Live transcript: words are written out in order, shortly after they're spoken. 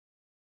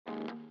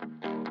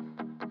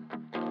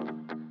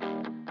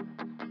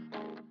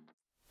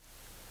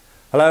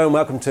Hello and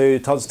welcome to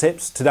Todd's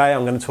Tips. Today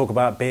I'm going to talk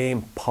about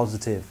being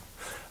positive.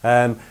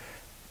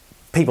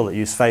 People that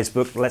use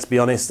Facebook, let's be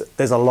honest,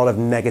 there's a lot of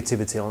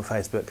negativity on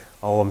Facebook.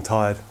 Oh, I'm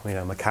tired,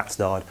 my cat's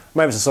died.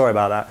 I'm ever so sorry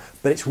about that,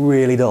 but it's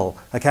really dull,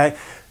 okay?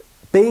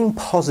 Being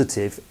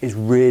positive is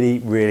really,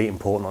 really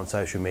important on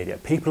social media.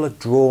 People are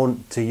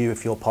drawn to you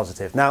if you're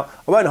positive. Now,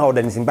 I won't hold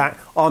anything back.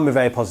 I'm a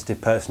very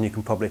positive person, you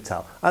can probably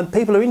tell. And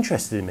people are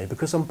interested in me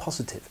because I'm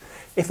positive.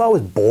 If I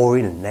was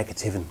boring and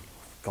negative and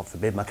God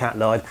forbid my cat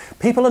died,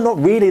 people are not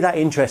really that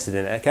interested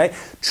in it, okay?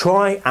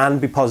 Try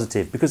and be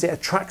positive because it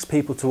attracts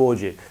people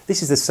towards you.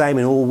 This is the same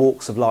in all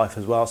walks of life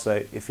as well,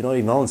 so if you're not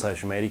even on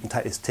social media, you can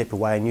take this tip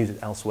away and use it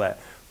elsewhere.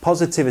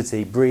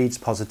 Positivity breeds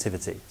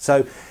positivity.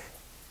 So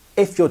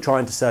if you're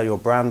trying to sell your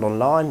brand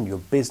online, your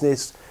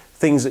business,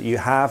 things that you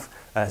have,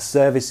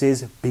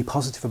 services, be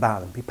positive about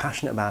them, be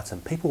passionate about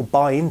them. People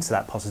buy into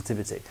that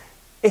positivity.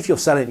 If you're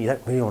selling it and you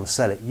don't really want to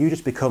sell it, you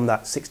just become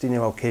that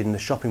 16-year-old kid in the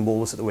shopping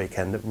malls at the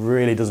weekend that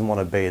really doesn't want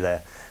to be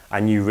there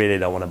and you really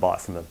don't want to buy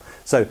from them.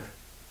 So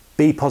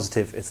be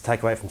positive is the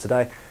takeaway from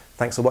today.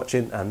 Thanks for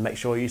watching and make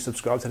sure you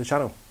subscribe to the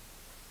channel.